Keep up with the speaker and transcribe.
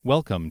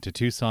Welcome to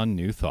Tucson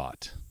New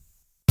Thought.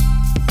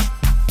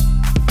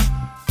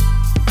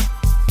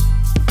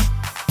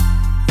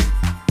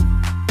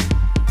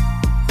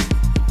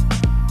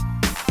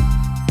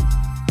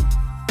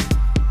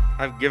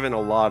 I've given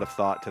a lot of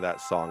thought to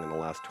that song in the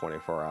last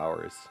 24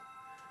 hours.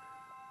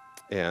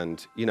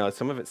 And,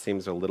 some of it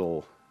seems a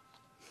little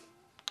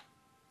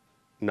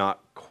not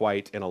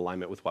quite in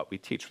alignment with what we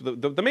teach.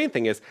 The main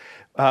thing is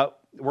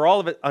we're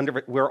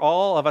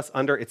all of us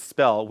under its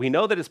spell. We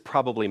know that it's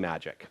probably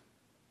magic.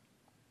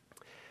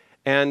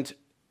 And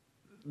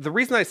the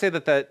reason I say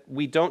that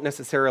we don't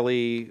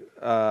necessarily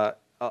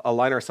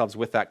align ourselves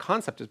with that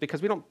concept is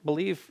because we don't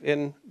believe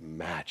in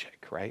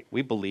magic, right?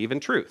 We believe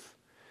in truth.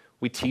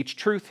 We teach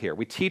truth here.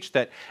 We teach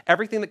that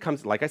everything that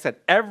comes, like I said,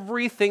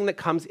 everything that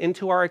comes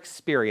into our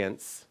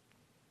experience,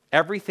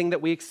 everything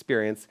that we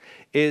experience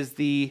is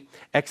the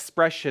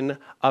expression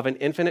of an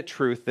infinite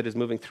truth that is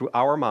moving through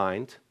our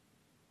mind,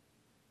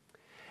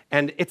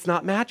 and it's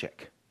not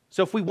magic.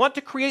 So if we want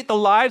to create the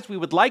lives we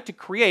would like to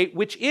create,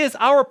 which is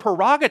our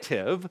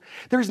prerogative,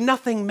 there's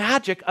nothing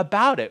magic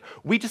about it.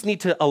 We just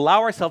need to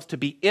allow ourselves to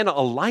be in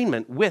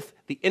alignment with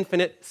the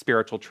infinite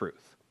spiritual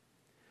truth.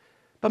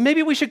 But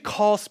maybe we should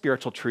call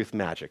spiritual truth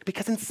magic,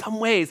 because in some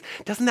ways,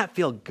 doesn't that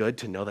feel good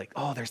to know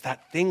there's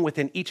that thing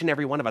within each and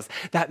every one of us,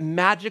 that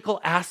magical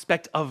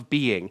aspect of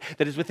being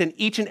that is within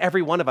each and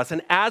every one of us.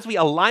 And as we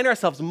align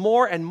ourselves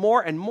more and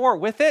more and more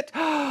with it,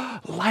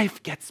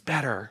 life gets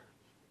better.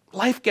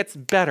 Life gets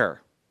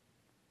better.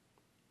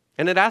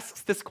 And it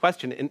asks this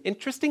question, an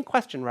interesting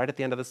question right at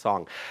the end of the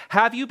song.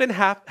 Have you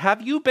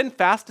been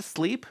fast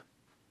asleep?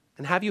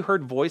 And have you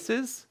heard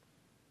voices?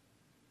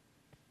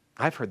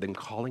 I've heard them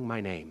calling my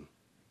name.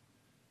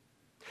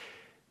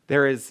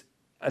 There is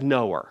a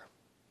knower,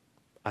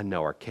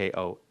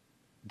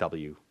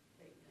 K-O-W,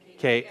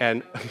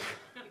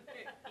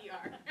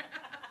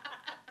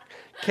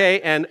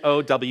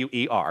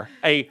 K-N-O-W-E-R,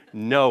 a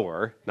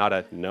knower, not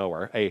a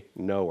knower, a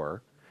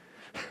knower,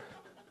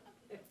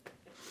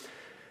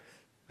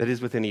 that is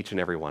within each and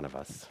every one of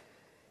us.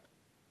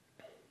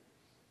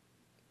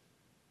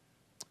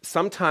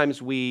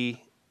 Sometimes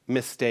we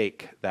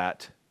mistake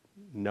that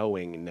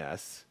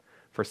knowingness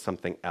for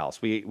something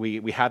else.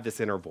 We have this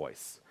inner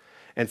voice.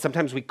 And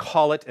sometimes we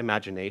call it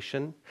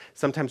imagination.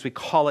 Sometimes we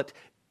call it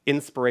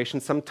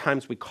inspiration.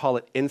 Sometimes we call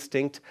it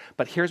instinct.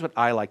 But here's what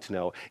I like to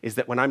know, is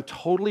that when I'm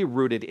totally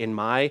rooted in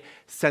my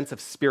sense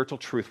of spiritual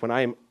truth, when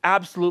I am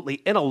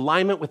absolutely in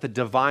alignment with the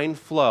divine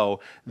flow,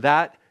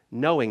 that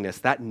knowingness,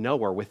 that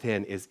knower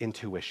within is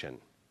intuition.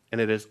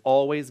 And it is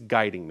always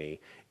guiding me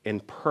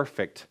in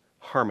perfect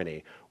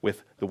harmony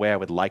with the way I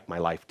would like my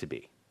life to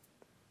be.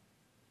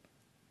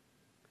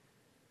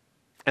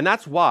 And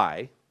that's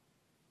why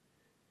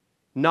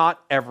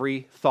not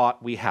every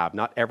thought we have,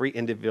 not every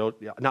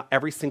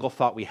single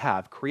thought we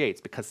have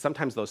creates, because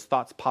sometimes those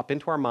thoughts pop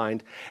into our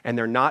mind and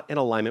they're not in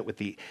alignment with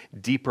the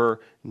deeper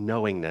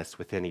knowingness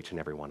within each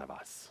and every one of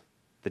us.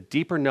 The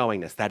deeper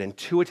knowingness, that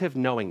intuitive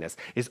knowingness,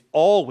 is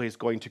always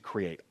going to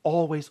create.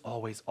 Always,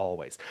 always,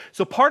 always.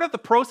 So part of the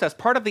process,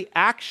 part of the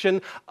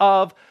action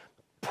of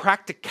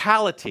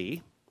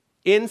practicality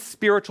in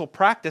spiritual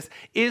practice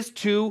is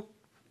to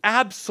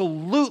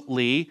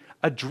absolutely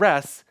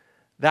address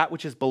that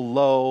which is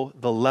below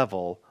the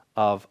level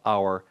of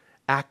our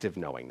active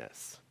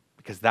knowingness,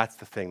 because that's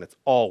the thing that's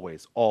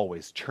always,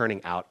 always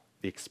churning out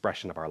the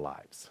expression of our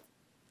lives.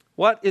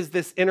 What is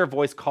this inner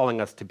voice calling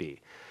us to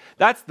be?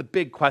 That's the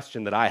big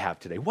question that I have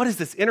today. What is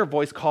this inner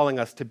voice calling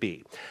us to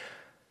be?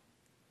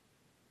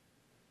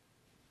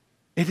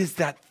 It is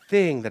that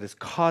thing that is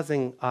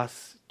causing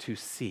us to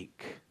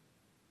seek.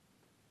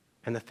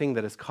 And the thing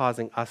that is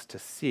causing us to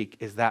seek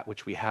is that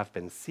which we have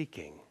been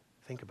seeking.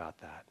 Think about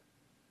that.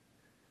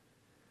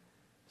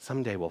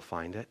 Someday we'll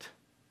find it.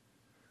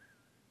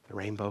 The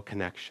rainbow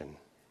connection.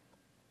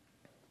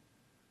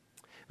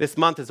 This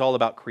month is all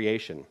about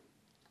creation.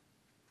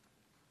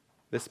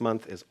 This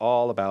month is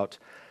all about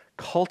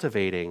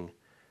cultivating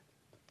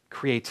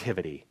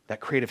creativity, that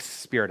creative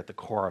spirit at the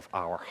core of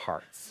our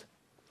hearts.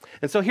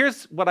 And so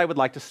here's what I would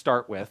like to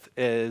start with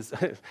is,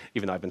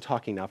 even though I've been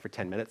talking now for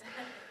 10 minutes,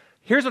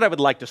 here's what I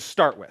would like to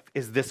start with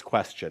is this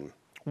question.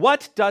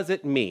 What does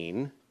it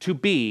mean to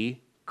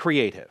be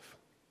creative?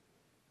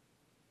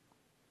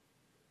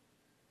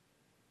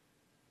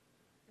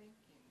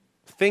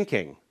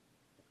 Thinking,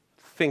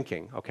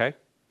 okay?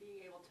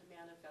 Being able to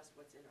manifest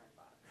what's in our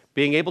thoughts.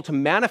 Being able to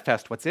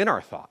manifest what's in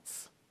our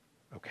thoughts,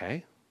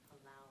 okay?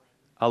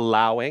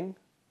 Allowing,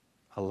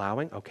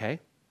 okay?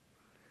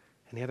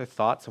 Any other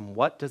thoughts on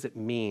what does it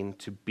mean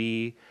to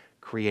be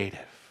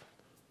creative?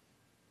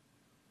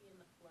 Be in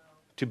the flow.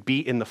 To be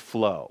in the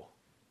flow.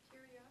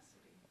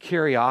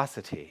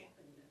 Curiosity.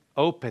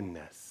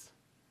 Openness.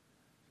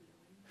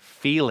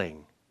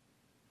 Feeling.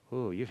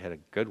 Ooh, you've hit a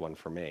good one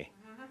for me.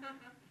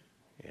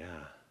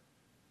 Yeah.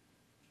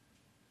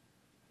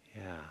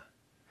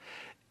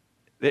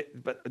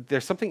 But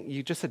there's something,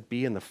 you just said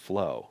be in the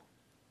flow.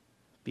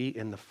 Be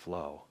in the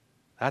flow.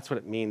 That's what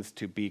it means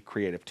to be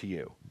creative to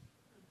you.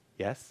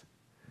 Yes?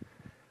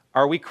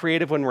 Are we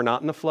creative when we're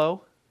not in the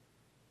flow?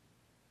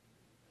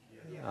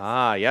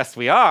 Ah, yes,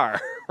 we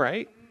are,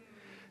 right?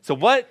 So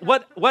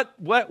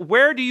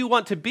where do you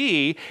want to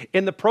be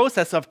in the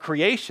process of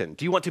creation?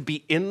 Do you want to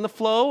be in the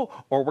flow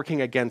or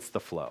working against the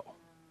flow?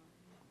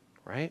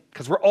 Right?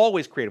 Because we're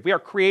always creative. We are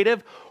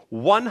creative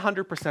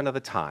 100% of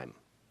the time.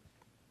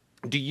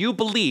 Do you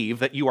believe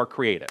that you are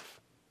creative?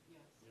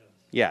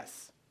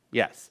 Yes.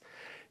 Yes.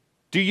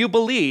 Do you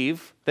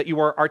believe that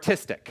you are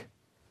artistic?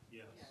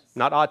 Yes.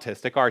 Not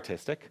autistic,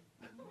 artistic.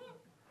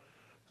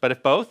 But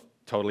if both,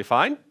 totally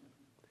fine.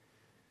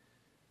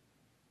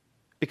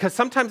 Because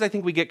sometimes I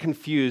think we get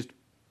confused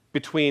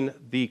between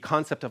the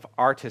concept of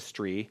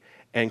artistry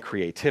and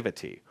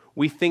creativity.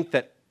 We think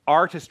that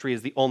artistry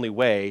is the only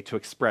way to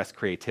express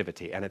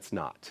creativity, and it's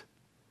not.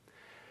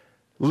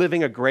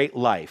 Living a great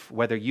life,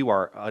 whether you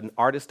are an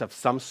artist of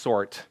some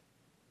sort,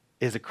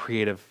 is a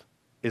creative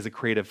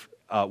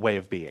way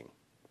of being.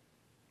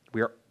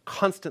 We are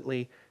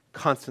constantly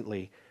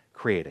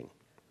creating.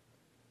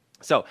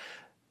 So,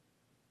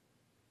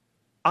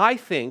 I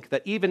think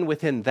that even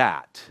within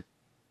that,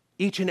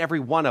 each and every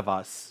one of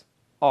us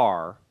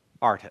are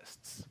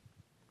artists.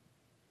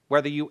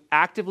 Whether you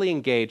actively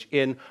engage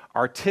in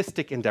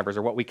artistic endeavors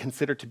or what we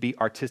consider to be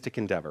artistic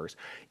endeavors,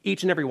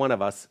 each and every one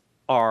of us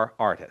are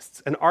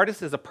artists. An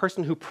artist is a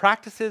person who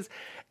practices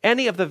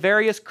any of the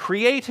various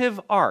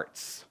creative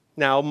arts.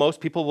 Now,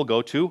 most people will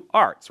go to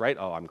arts, right?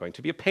 Oh, I'm going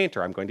to be a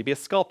painter, I'm going to be a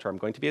sculptor, I'm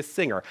going to be a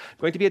singer, I'm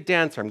going to be a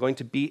dancer, I'm going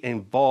to be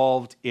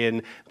involved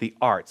in the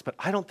arts. But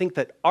I don't think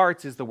that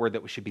arts is the word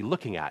that we should be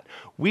looking at.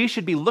 We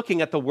should be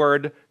looking at the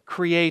word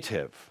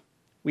creative.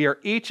 We are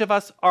each of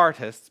us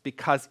artists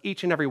because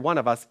each and every one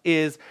of us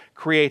is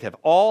creative.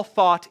 All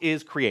thought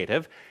is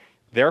creative,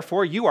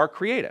 therefore you are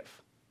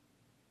creative.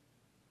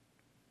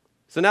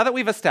 So now that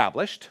we've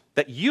established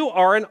that you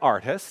are an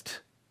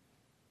artist,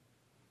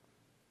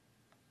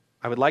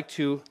 I would like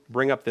to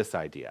bring up this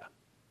idea.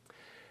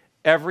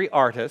 Every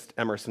artist,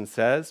 Emerson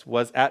says,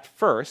 was at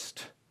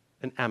first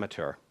an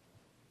amateur.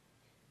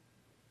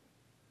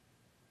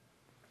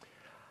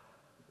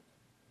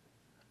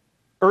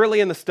 Early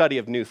in the study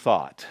of New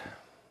Thought,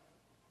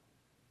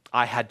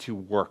 I had to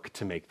work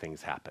to make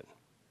things happen.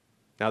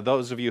 Now,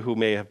 those of you who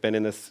may have been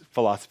in this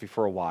philosophy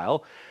for a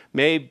while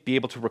may be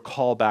able to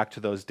recall back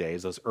to those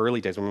days, those early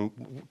days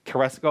when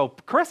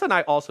Caressa and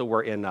I also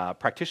were in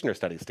practitioner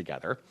studies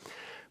together.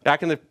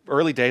 Back in the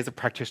early days of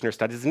practitioner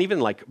studies, and even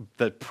like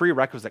the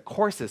prerequisite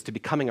courses to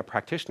becoming a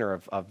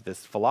practitioner of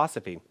this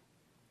philosophy,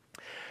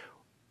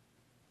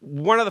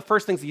 one of the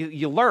first things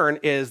you learn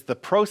is the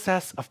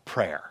process of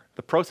prayer,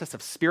 the process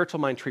of spiritual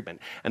mind treatment.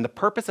 And the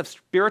purpose of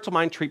spiritual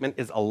mind treatment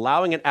is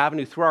allowing an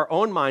avenue through our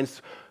own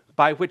minds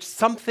by which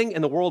something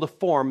in the world of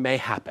form may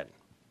happen.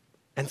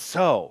 And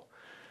so,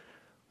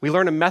 we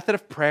learn a method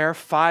of prayer,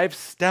 5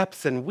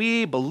 steps, and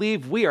we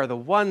believe we are the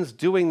ones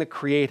doing the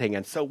creating.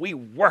 And so we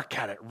work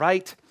at it,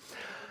 right?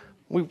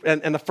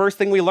 And the first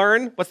thing we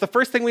learn, what's the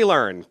first thing we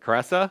learn,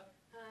 Caressa?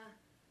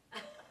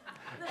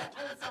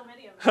 So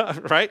many of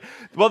them. Right?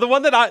 Well, the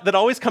one that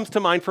always comes to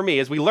mind for me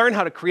is we learn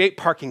how to create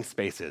parking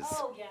spaces.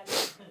 Oh,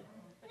 yes.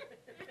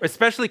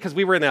 Especially because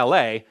we were in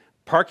LA.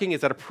 Parking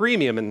is at a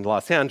premium in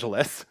Los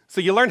Angeles.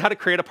 So you learn how to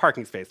create a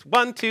parking space.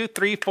 1, 2,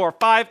 3, 4,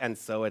 5, and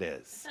so it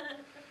is.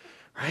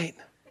 Right?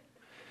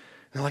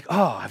 And they're like,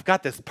 oh, I've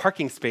got this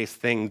parking space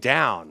thing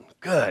down.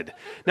 Good.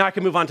 Now I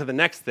can move on to the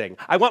next thing.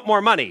 I want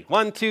more money.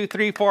 1, 2,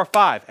 3, 4,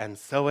 5. And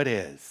so it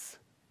is.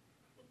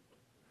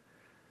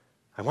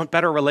 I want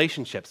better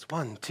relationships.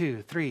 1,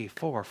 2, 3,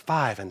 4,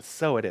 5. And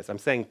so it is. I'm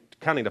saying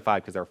counting to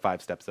 5 because there are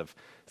 5 steps of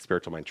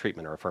spiritual mind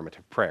treatment or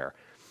affirmative prayer.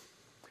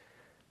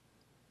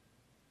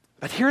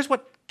 But here's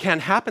what can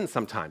happen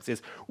sometimes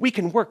is we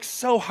can work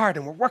so hard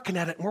and we're working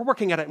at it and we're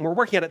working at it and we're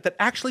working at it that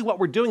actually what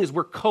we're doing is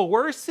we're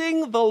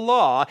coercing the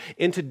law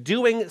into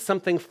doing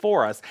something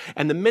for us.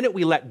 And the minute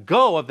we let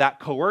go of that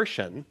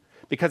coercion,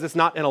 because it's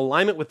not in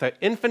alignment with the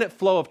infinite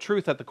flow of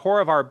truth at the core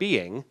of our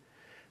being,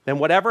 then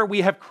whatever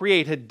we have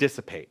created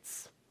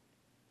dissipates.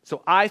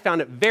 So I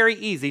found it very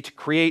easy to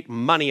create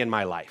money in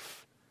my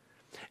life.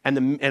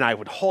 And I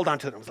would hold on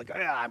to it. I was like,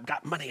 I've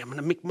got money. I'm going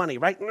to make money,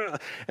 right?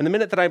 And the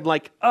minute that I'm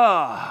like,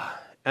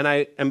 and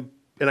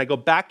I go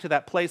back to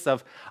that place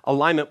of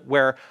alignment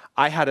where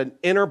I had an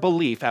inner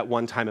belief at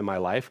one time in my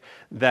life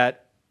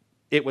that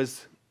it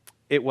was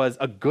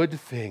a good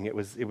thing. It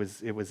was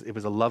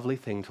a lovely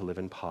thing to live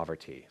in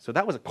poverty. So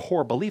that was a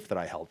core belief that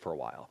I held for a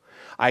while.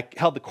 I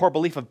held the core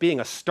belief of being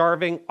a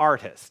starving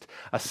artist,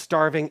 a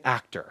starving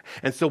actor.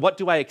 And so what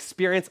do I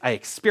experience? I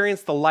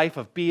experience the life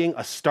of being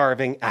a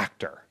starving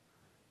actor.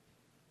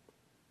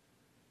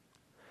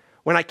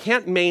 When I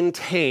can't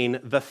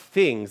maintain the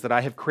things that I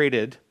have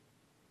created,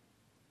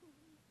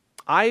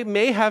 I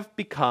may have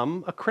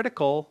become a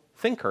critical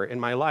thinker in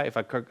my life,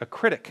 a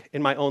critic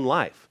in my own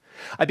life.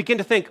 I begin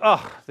to think,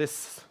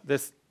 this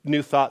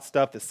new thought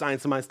stuff, this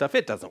science of mind stuff,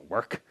 it doesn't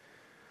work.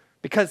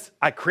 Because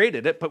I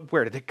created it, but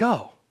where did it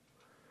go?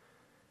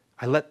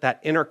 I let that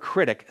inner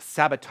critic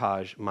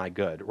sabotage my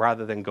good,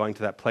 rather than going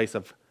to that place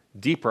of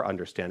deeper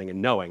understanding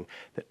and knowing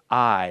that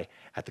I,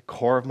 at the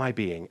core of my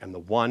being, am the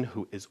one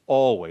who is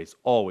always,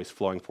 always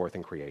flowing forth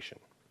in creation.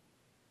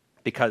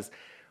 Because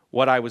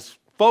what I was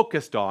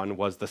focused on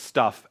was the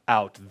stuff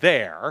out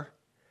there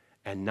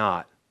and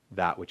not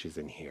that which is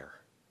in here.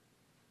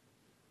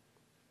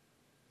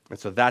 And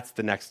so that's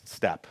the next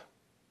step.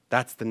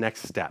 That's the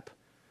next step.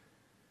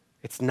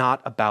 It's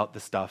not about the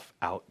stuff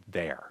out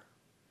there.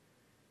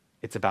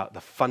 It's about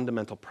the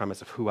fundamental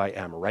premise of who I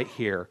am right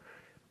here,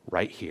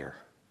 right here.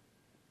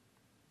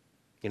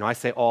 You know, I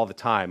say all the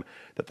time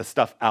that the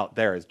stuff out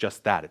there is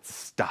just that. It's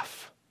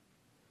stuff.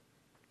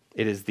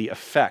 It is the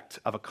effect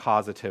of a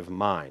causative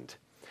mind.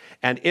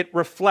 And it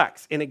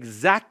reflects in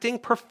exacting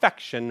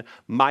perfection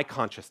my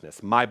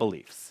consciousness, my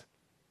beliefs.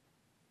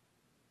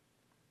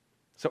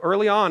 So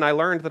early on, I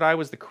learned that I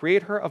was the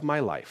creator of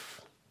my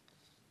life.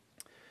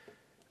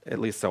 At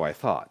least so I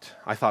thought.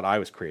 I thought I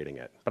was creating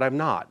it, but I'm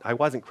not. I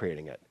wasn't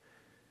creating it.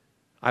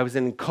 I was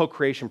in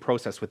co-creation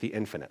process with the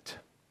infinite.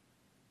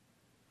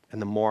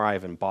 And the more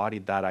I've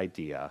embodied that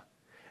idea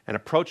and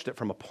approached it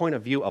from a point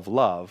of view of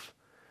love,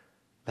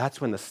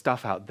 that's when the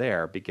stuff out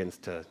there begins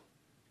to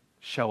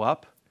show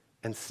up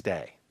and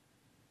stay.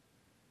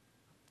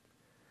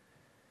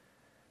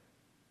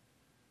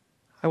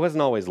 I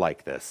wasn't always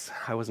like this.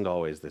 I wasn't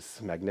always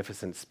this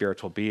magnificent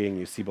spiritual being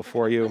you see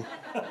before you.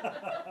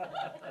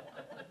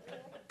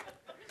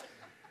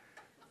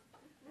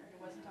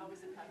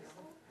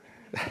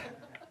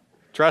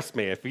 Trust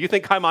me, if you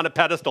think I'm on a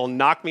pedestal,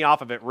 knock me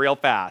off of it real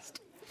fast.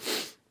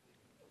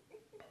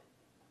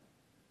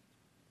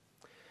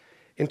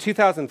 In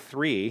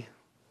 2003,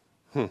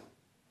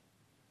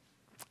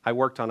 I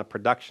worked on a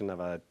production of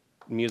a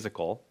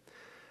musical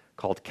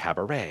called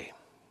Cabaret.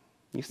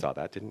 You saw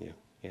that, didn't you?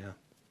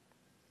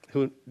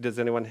 Yeah. Does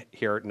anyone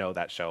here know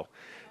that show?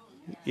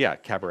 Yeah,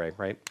 Cabaret,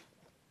 right?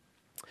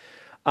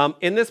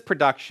 In this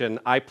production,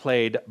 I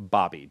played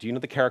Bobby. Do you know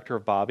the character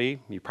of Bobby?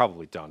 You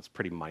probably don't. It's a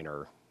pretty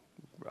minor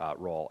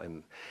role.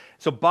 And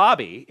so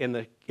Bobby in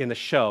the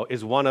show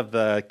is one of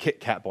the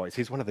Kit Kat boys.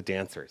 He's one of the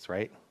dancers,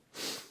 right?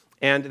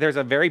 And there's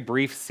a very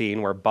brief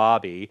scene where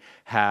Bobby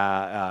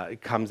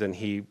comes and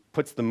he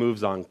puts the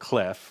moves on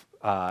Cliff,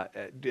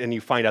 and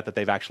you find out that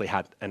they've actually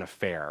had an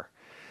affair.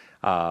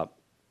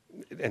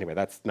 Anyway,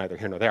 that's neither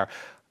here nor there.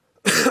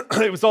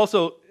 It was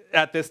also,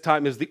 at this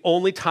time, is the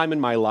only time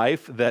in my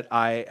life that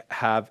I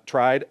have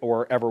tried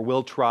or ever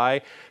will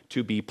try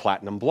to be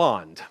platinum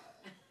blonde.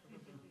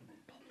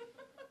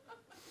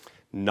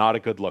 Not a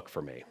good look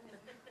for me.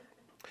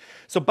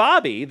 So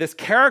Bobby, this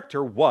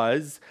character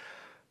was...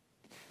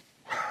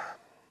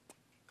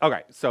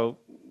 Okay, so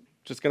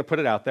just going to put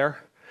it out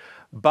there.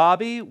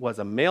 Bobby was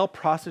a male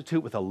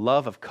prostitute with a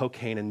love of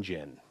cocaine and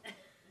gin.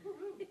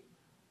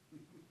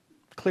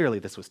 Clearly,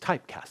 this was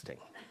typecasting.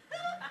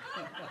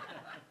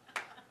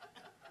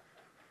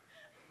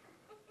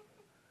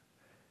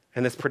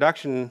 And this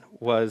production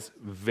was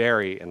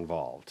very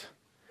involved.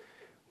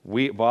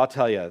 I'll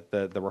tell you,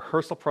 the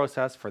rehearsal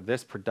process for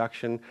this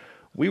production,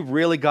 we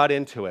really got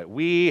into it.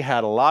 We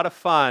had a lot of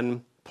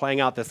fun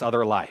playing out this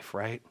other life,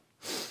 right?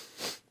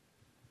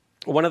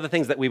 One of the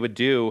things that we would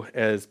do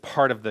as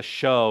part of the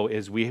show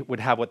is we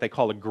would have what they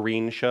call a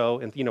green show.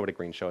 And you know what a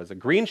green show is. A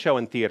green show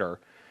in theater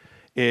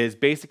is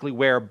basically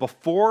where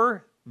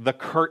before the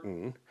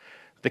curtain,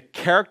 the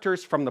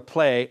characters from the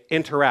play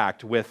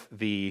interact with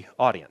the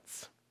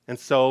audience. And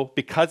so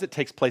because it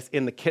takes place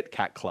in the Kit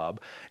Kat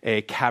Club,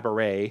 a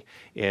cabaret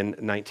in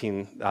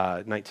 1920s,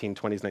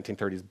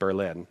 1930s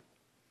Berlin,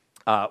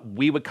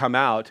 we would come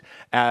out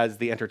as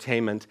the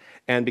entertainment.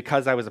 And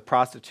because I was a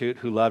prostitute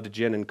who loved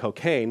gin and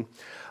cocaine,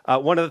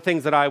 one of the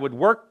things that I would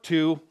work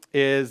to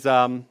is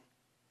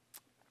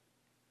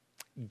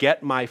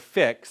get my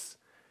fix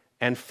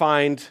and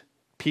find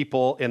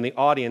people in the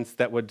audience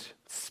that would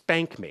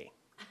spank me.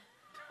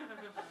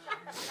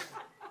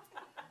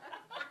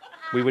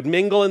 We would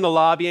mingle in the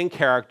lobby in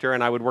character,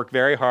 and I would work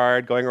very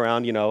hard going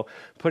around,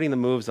 putting the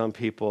moves on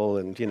people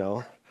and,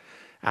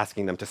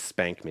 asking them to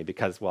spank me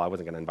because, well, I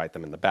wasn't going to invite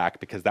them in the back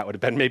because that would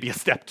have been maybe a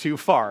step too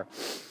far.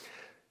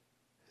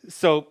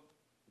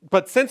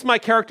 But since my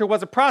character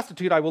was a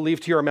prostitute, I will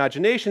leave to your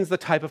imaginations the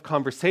type of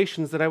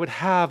conversations that I would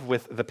have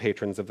with the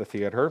patrons of the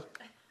theater.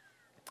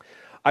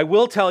 I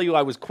will tell you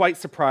I was quite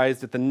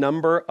surprised at the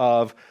number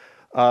of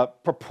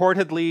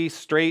purportedly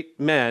straight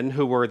men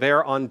who were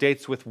there on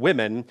dates with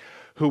women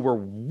who were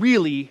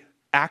really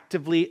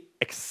actively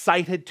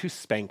excited to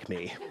spank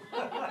me.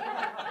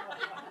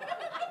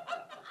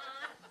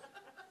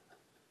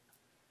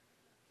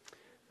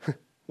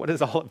 What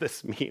does all of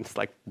this mean? It's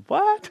like,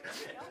 what?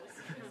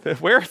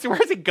 Where's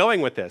he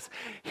going with this?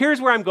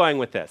 Here's where I'm going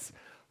with this.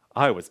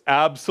 I was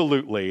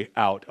absolutely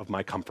out of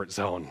my comfort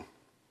zone.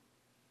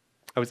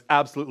 I was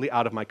absolutely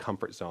out of my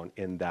comfort zone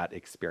in that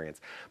experience.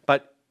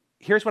 But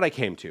here's what I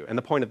came to, and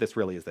the point of this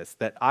really is this,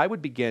 that I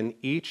would begin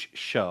each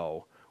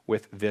show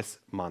with this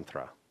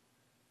mantra.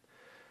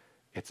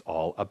 It's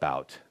all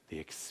about the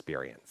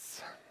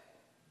experience.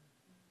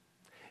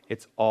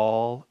 It's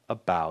all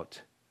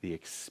about the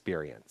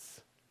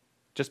experience.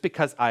 Just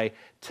because I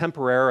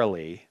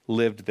temporarily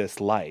lived this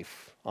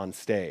life on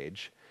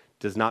stage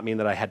does not mean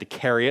that I had to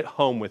carry it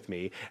home with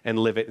me and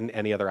live it in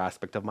any other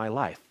aspect of my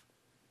life.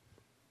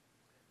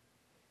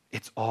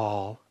 It's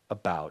all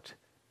about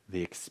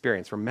the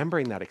experience.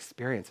 Remembering that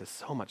experience is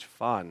so much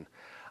fun.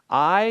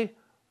 At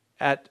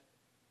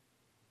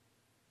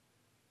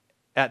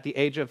the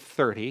age of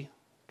 30,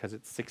 because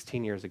it's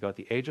 16 years ago, at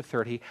the age of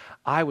 30,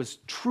 I was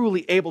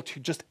truly able to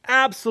just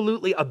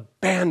absolutely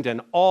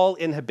abandon all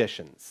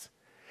inhibitions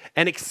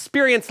and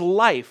experience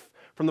life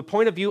from the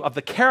point of view of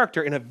the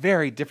character in a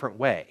very different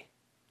way.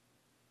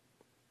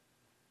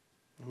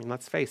 I mean,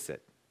 let's face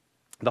it.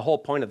 The whole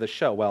point of the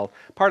show, well,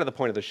 part of the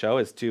point of the show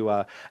is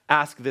to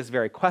ask this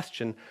very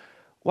question: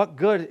 what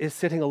good is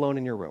sitting alone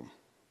in your room?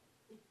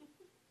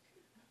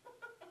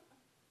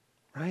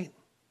 Right?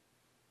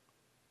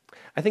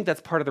 I think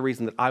that's part of the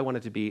reason that I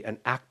wanted to be an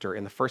actor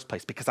in the first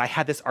place, because I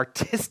had this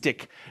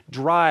artistic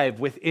drive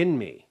within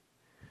me.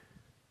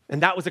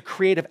 And that was a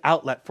creative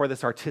outlet for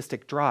this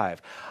artistic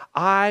drive.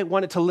 I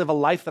wanted to live a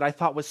life that I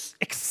thought was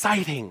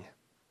exciting.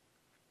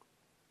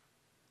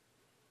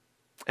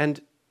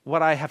 And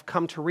what I have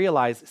come to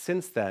realize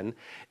since then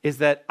is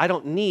that I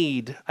don't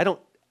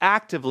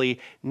actively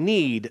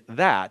need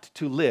that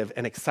to live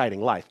an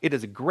exciting life. It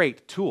is a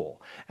great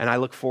tool, and I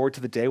look forward to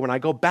the day when I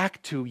go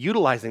back to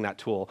utilizing that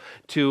tool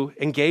to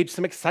engage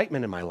some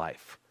excitement in my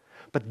life.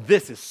 But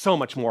this is so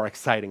much more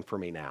exciting for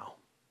me now,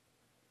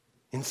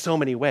 in so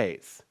many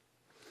ways.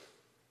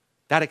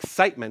 That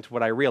excitement,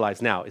 what I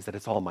realize now, is that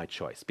it's all my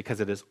choice, because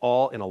it is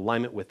all in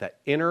alignment with that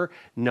inner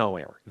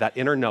knower, that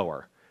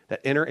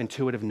inner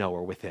intuitive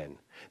knower within,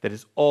 that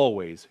is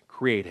always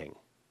creating.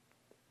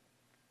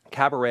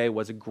 Cabaret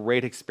was a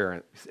great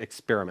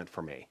experiment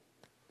for me.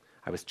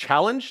 I was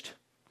challenged,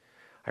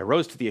 I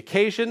rose to the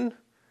occasion,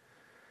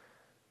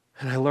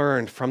 and I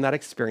learned from that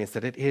experience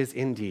that it is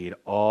indeed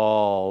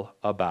all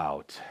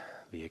about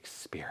the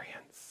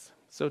experience.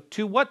 So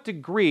to what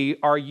degree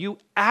are you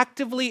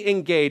actively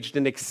engaged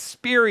in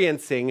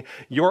experiencing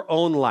your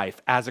own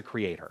life as a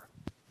creator?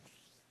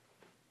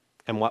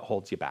 And what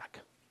holds you back?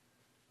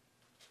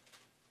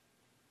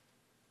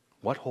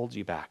 What holds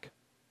you back?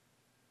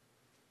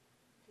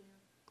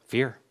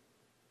 Fear.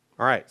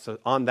 All right, so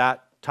on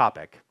that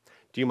topic,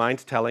 do you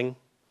mind telling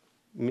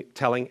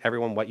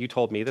everyone what you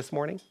told me this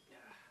morning? Yeah,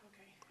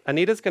 okay.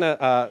 Anita's going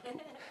to,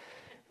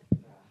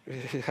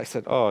 I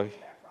said, oh. Okay.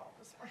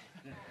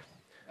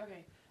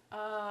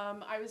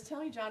 I was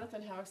telling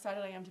Jonathan how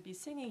excited I am to be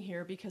singing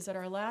here, because at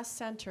our last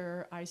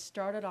center, I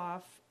started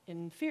off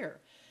in fear.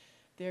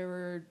 There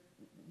were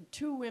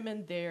 2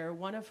 women there,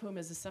 one of whom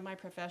is a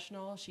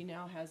semi-professional. She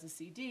now has a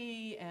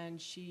CD,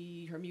 and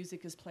her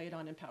music is played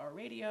on Empower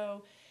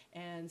Radio.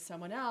 And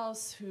someone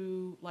else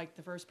who, like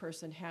the first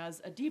person,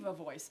 has a diva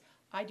voice.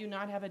 I do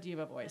not have a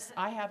diva voice.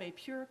 I have a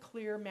pure,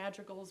 clear,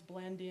 madrigals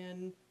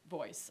blend-in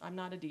voice. I'm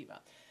not a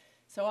diva.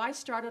 So I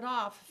started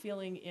off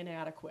feeling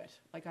inadequate,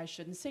 like I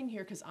shouldn't sing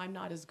here because I'm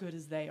not as good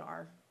as they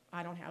are.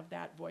 I don't have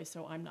that voice,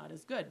 so I'm not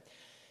as good.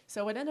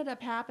 So what ended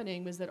up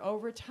happening was that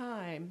over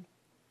time,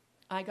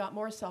 I got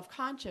more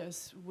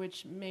self-conscious,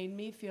 which made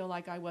me feel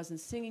like I wasn't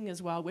singing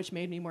as well, which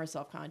made me more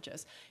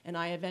self-conscious. And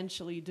I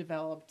eventually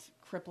developed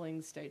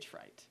crippling stage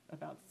fright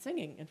about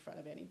singing in front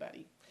of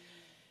anybody.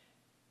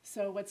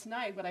 So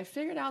what I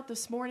figured out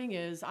this morning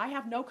is I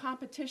have no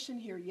competition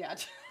here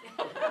yet.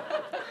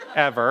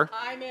 Ever.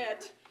 I'm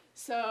it.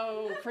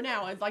 So for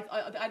now, it's like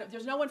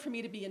there's no one for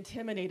me to be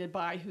intimidated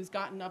by who's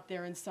gotten up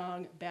there and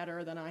sung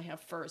better than I have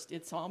first.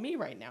 It's all me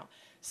right now.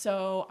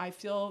 So I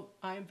feel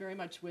I'm very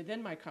much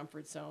within my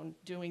comfort zone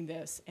doing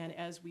this. And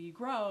as we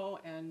grow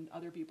and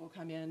other people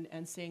come in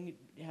and sing,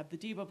 have the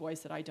diva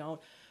voice that I don't,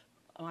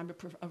 I'm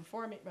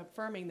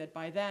affirming that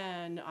by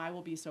then I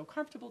will be so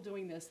comfortable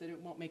doing this that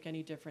it won't make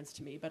any difference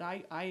to me. But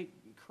I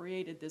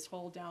created this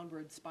whole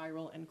downward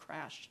spiral and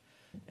crashed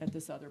at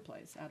this other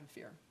place out of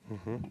fear.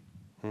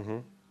 Mm-hmm. Mm-hmm.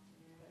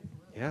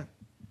 Yeah.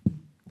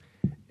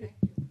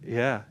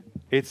 Yeah.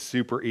 It's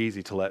super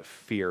easy to let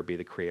fear be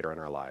the creator in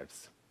our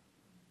lives.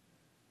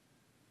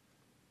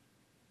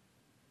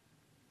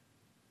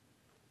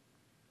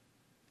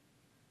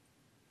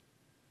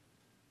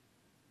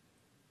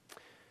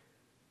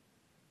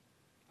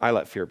 I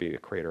let fear be a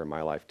creator in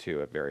my life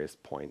too at various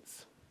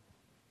points.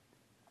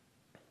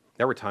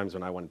 There were times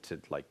when I wanted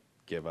to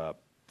give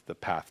up the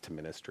path to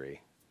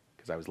ministry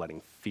because I was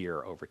letting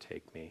fear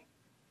overtake me.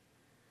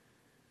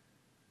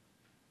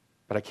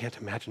 But I can't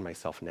imagine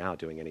myself now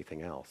doing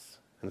anything else.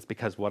 And it's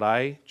because what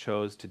I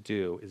chose to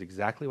do is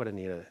exactly what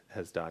Anita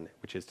has done,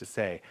 which is to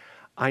say,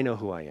 I know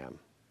who I am.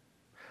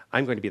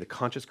 I'm going to be the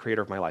conscious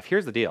creator of my life.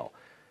 Here's the deal.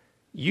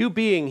 You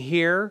being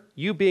here,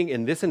 you being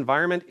in this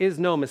environment is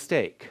no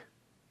mistake.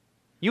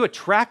 You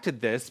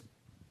attracted this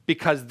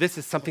because this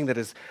is something that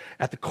is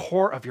at the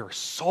core of your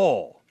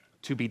soul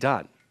to be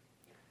done.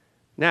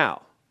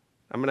 Now,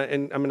 I'm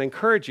going to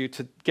encourage you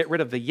to get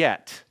rid of the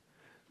yet.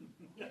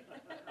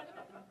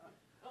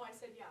 Oh, I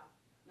said yeah,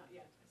 not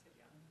yet. I said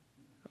yeah.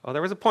 Oh,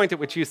 there was a point at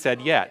which you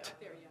said yet.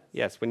 There, yes.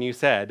 Yes, when you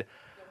said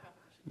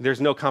there's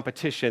no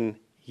competition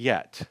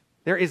yet.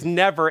 There is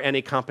never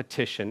any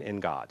competition in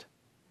God.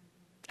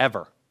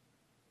 Ever.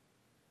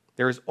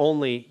 There is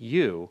only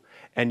you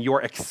and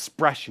your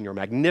expression, your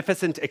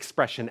magnificent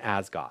expression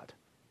as God.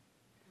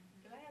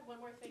 Can I add one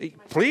more thing?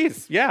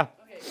 Please, yeah.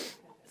 Okay,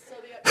 so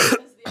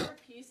the other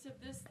piece of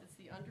this, that's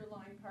the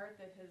underlying part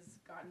that has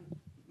gotten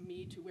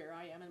me to where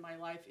I am in my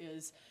life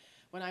is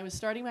when I was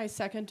starting my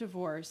second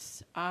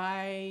divorce,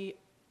 I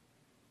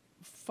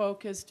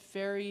focused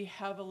very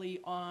heavily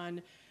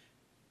on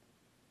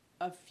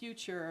a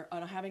future,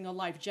 on having a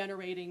life,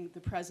 generating the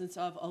presence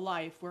of a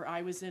life where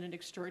I was in an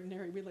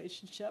extraordinary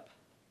relationship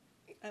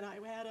and I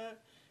had a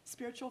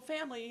spiritual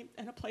family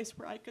and a place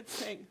where I could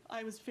sing.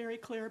 I was very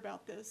clear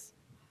about this.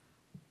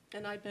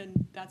 And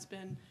that's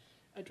been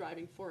a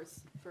driving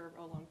force for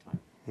a long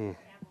time.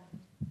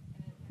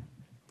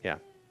 Yeah.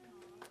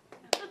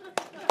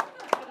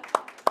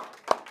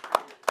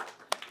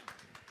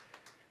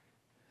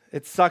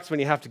 It sucks when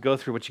you have to go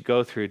through what you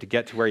go through to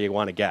get to where you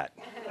want to get.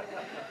 No,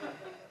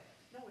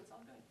 it's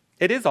all good.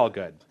 It is all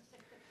good.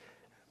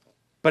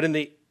 But in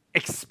the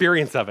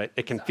experience of it,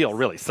 it can feel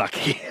really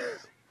sucky.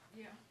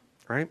 Yeah.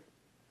 Right?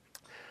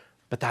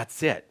 But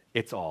that's it.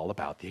 It's all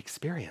about the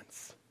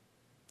experience.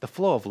 The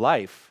flow of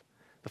life,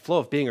 the flow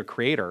of being a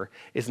creator,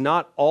 is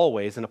not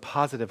always in a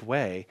positive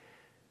way,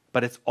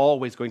 but it's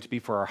always going to be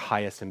for our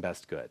highest and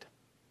best good.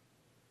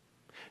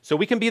 So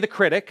we can be the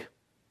critic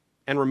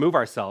and remove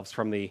ourselves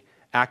from the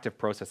active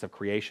process of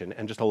creation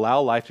and just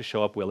allow life to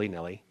show up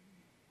willy-nilly.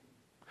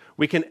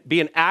 We can be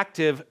an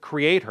active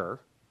creator.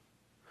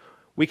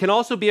 We can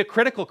also be a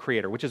critical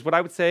creator, which is what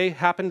I would say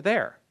happened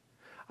there.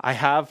 I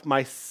have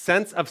my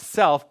sense of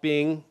self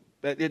being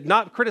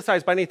not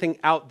criticized by anything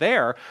out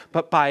there,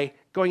 but by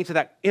going into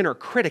that inner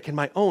critic in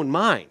my own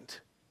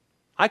mind.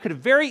 I could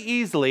very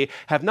easily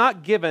have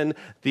not given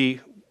the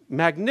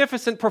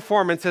magnificent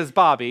performance as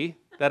Bobby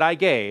that I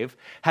gave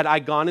had I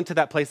gone into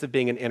that place of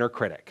being an inner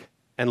critic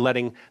and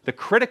letting the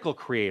critical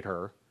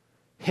creator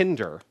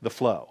hinder the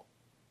flow.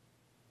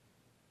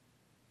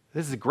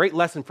 This is a great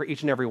lesson for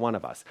each and every one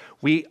of us.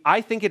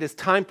 I think it is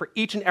time for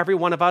each and every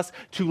one of us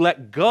to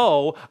let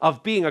go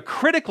of being a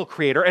critical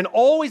creator and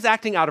always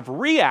acting out of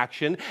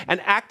reaction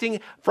and acting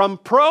from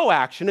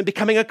proaction and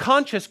becoming a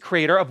conscious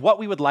creator of what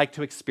we would like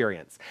to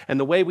experience. And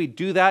the way we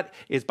do that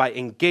is by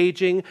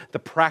engaging the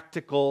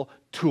practical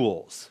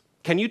tools.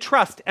 Can you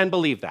trust and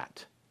believe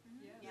that?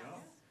 Yes.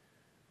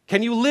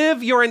 Can you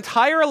live your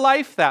entire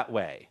life that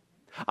way?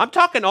 I'm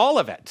talking all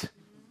of it.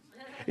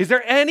 Is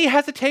there any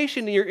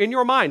hesitation in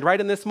your mind right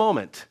in this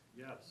moment?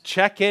 Yes.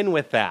 Check in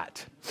with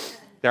that.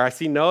 There I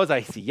see no's,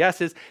 I see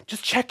yeses.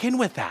 Just check in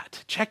with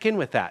that. Check in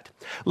with that.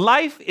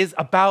 Life is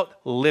about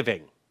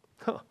living.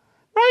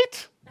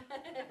 Right?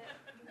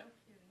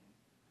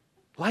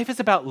 Life is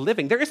about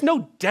living. There is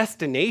no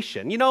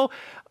destination. You know,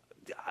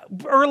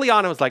 early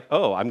on I was like,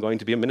 oh, I'm going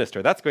to be a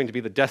minister. That's going to be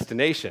the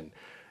destination.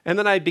 And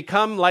then I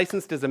become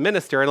licensed as a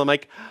minister and I'm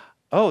like,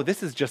 oh,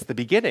 this is just the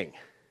beginning.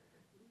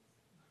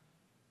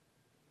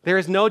 There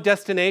is no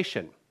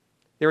destination.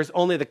 There is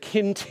only the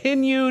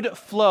continued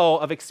flow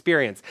of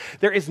experience.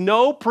 There is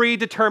no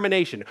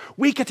predetermination.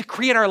 We get to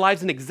create our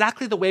lives in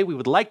exactly the way we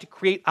would like to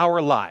create our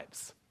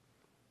lives.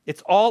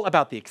 It's all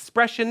about the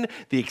expression,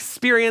 the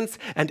experience,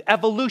 and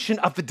evolution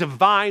of the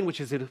divine,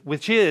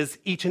 which is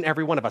each and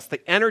every one of us,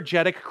 the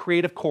energetic,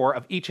 creative core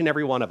of each and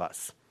every one of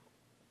us.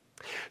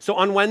 So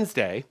on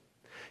Wednesday,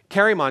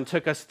 Carrie-Mon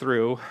took us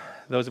through,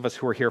 those of us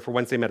who were here for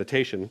Wednesday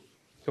meditation,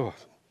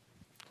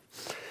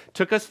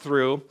 took us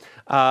through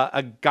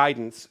a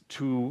guidance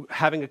to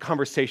having a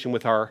conversation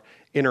with our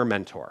inner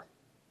mentor.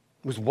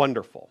 It was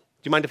wonderful.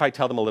 Do you mind if I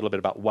tell them a little bit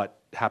about what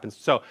happens?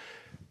 So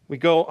we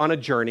go on a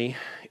journey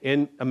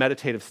in a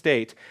meditative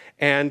state,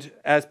 and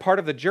as part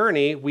of the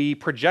journey, we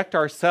project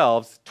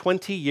ourselves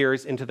 20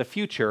 years into the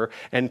future,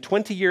 and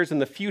 20 years in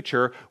the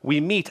future, we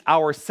meet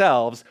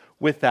ourselves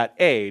with that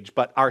age,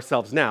 but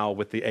ourselves now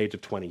with the age of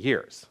 20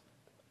 years.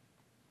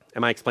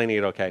 Am I explaining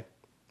it okay?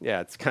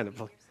 Yeah, it's kind of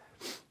like,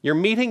 you're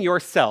meeting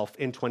yourself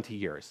in 20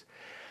 years,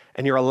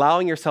 and you're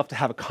allowing yourself to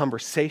have a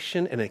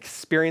conversation and an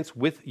experience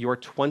with your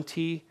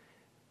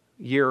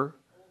 20-year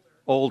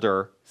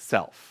older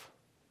self.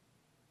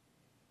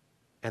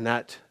 And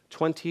that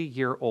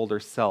 20-year older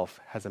self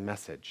has a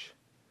message.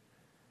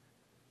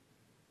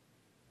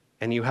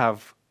 And you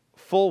have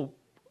the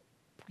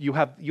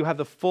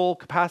full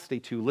capacity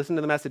to listen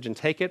to the message and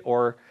take it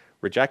or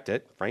reject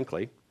it,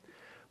 frankly.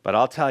 But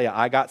I'll tell you,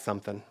 I got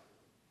something.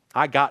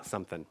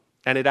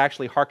 And it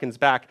actually harkens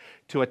back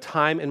to a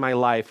time in my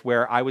life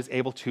where I was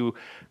able to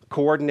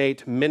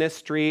coordinate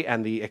ministry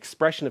and the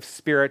expression of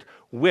spirit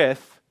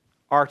with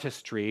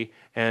artistry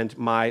and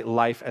my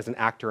life as an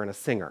actor and a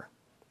singer.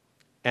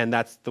 And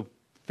that's the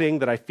thing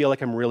that I feel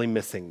like I'm really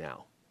missing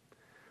now.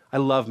 I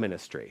love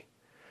ministry,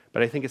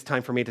 but I think it's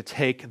time for me to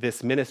take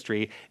this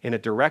ministry in a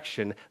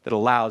direction that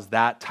allows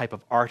that type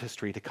of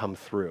artistry to come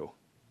through.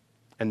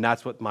 And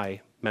that's what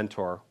my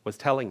mentor was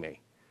telling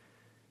me.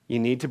 You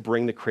need to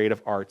bring the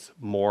creative arts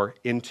more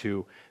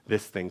into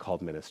this thing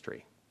called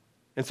ministry.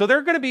 And so there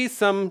are going to be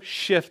some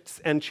shifts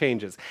and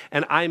changes.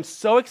 And I'm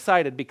so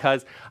excited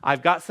because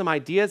I've got some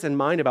ideas in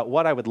mind about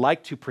what I would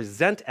like to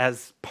present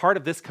as part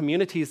of this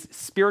community's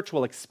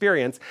spiritual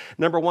experience.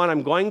 Number one,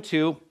 I'm going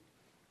to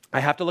I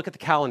have to look at the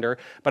calendar,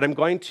 but I'm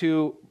going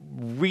to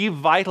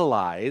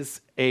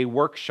revitalize a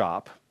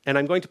workshop, and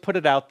I'm going to put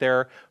it out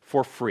there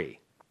for free.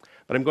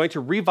 But I'm going to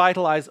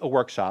revitalize a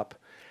workshop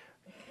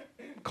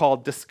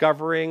called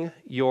Discovering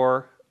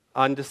Your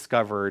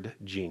Undiscovered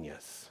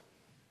Genius.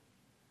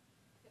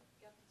 You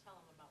have to tell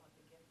them about what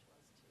the gift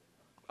was, too.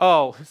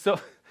 Oh, so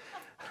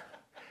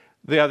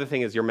the other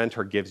thing is your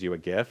mentor gives you a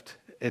gift.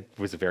 It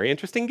was a very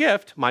interesting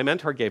gift. My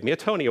mentor gave me a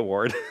Tony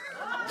Award.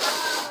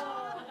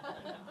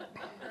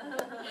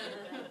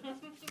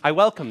 I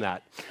welcome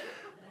that.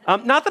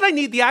 Not that I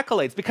need the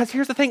accolades, because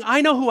here's the thing,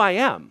 I know who I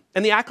am,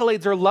 and the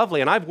accolades are lovely,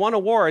 and I've won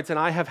awards, and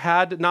I have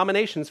had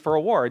nominations for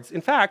awards.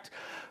 In fact,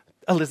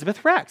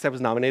 Elizabeth Rex, I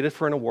was nominated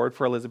for an award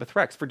for Elizabeth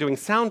Rex for doing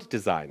sound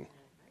design.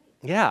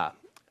 Yeah.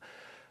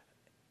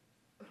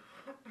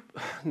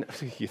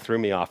 You threw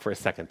me off for a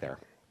second there.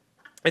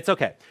 It's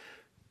okay.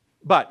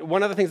 But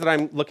one of the things that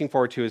I'm looking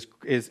forward to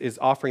is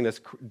offering this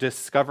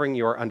Discovering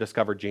Your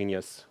Undiscovered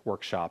Genius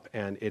workshop,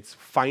 and it's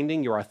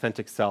finding your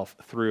authentic self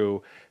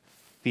through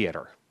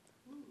theater.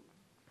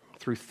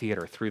 Through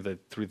theater, through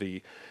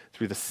the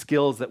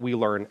skills that we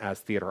learn as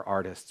theater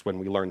artists when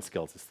we learn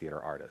skills as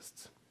theater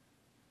artists.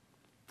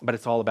 But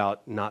it's all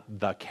about not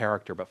the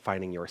character, but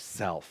finding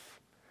yourself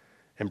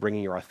and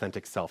bringing your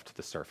authentic self to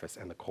the surface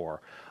and the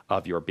core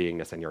of your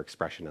beingness and your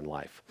expression in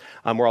life.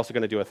 We're also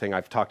going to do a thing,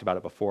 I've talked about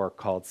it before,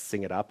 called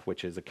Sing It Up,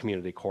 which is a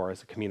community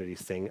chorus, a community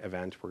sing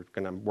event.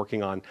 I'm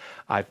working on,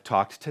 I've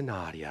talked to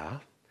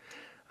Nadia,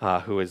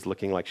 who is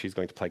looking like she's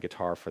going to play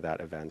guitar for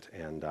that event,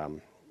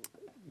 and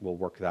we'll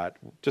work that.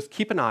 Just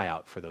keep an eye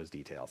out for those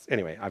details.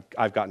 Anyway,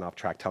 I've gotten off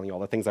track telling you all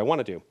the things I want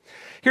to do.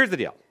 Here's the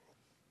deal.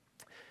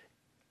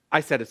 I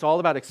said it's all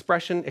about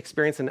expression,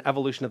 experience, and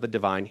evolution of the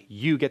divine.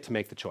 You get to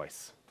make the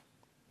choice.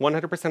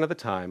 100% of the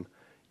time,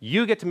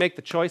 you get to make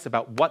the choice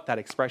about what that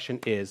expression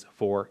is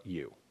for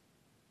you.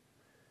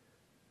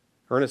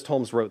 Ernest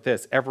Holmes wrote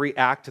this: every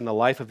act in the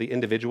life of the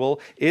individual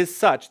is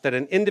such that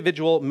an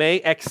individual may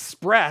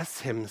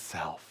express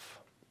himself.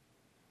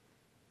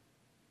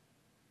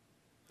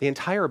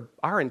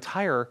 Our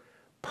entire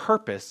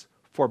purpose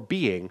for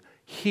being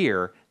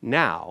here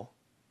now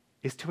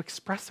is to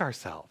express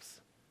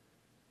ourselves.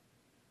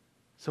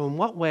 So in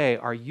what way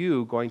are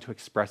you going to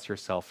express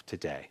yourself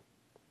today?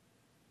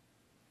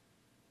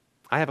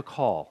 I have a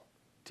call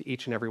to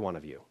each and every one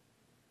of you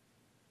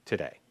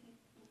today.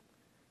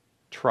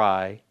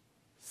 Try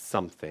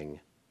something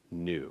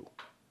new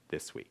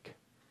this week.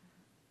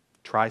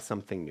 Try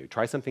something new.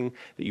 Try something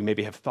that you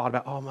maybe have thought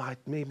about, oh,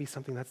 maybe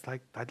something that's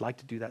like, I'd like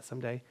to do that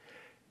someday.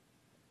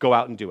 Go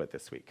out and do it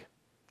this week.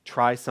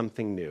 Try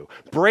something new.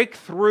 Break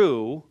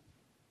through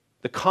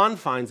the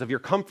confines of your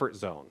comfort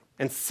zone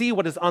and see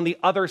what is on the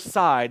other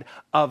side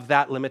of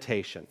that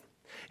limitation.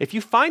 If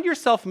you find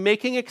yourself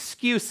making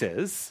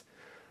excuses,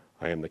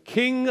 I am the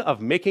king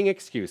of making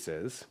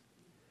excuses,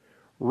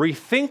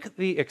 rethink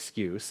the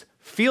excuse,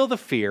 feel the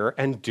fear,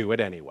 and do it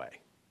anyway.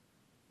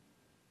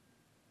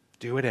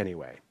 Do it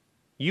anyway.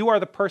 You are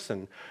the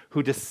person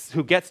who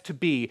gets to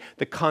be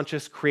the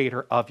conscious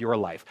creator of your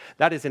life.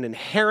 That is an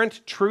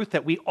inherent truth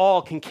that we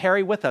all can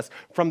carry with us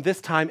from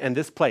this time and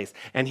this place.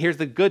 And here's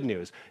the good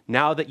news.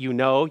 Now that you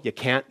know, you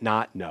can't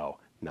not know.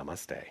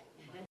 Namaste.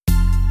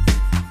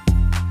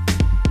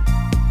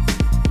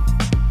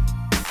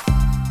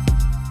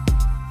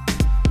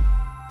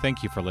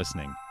 Thank you for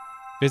listening.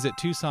 Visit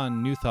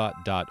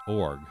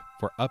TucsonNewThought.org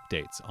for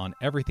updates on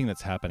everything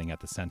that's happening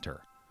at the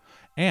center.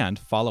 And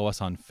follow us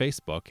on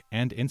Facebook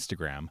and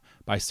Instagram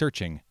by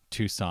searching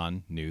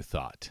Tucson New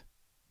Thought.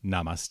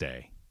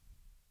 Namaste.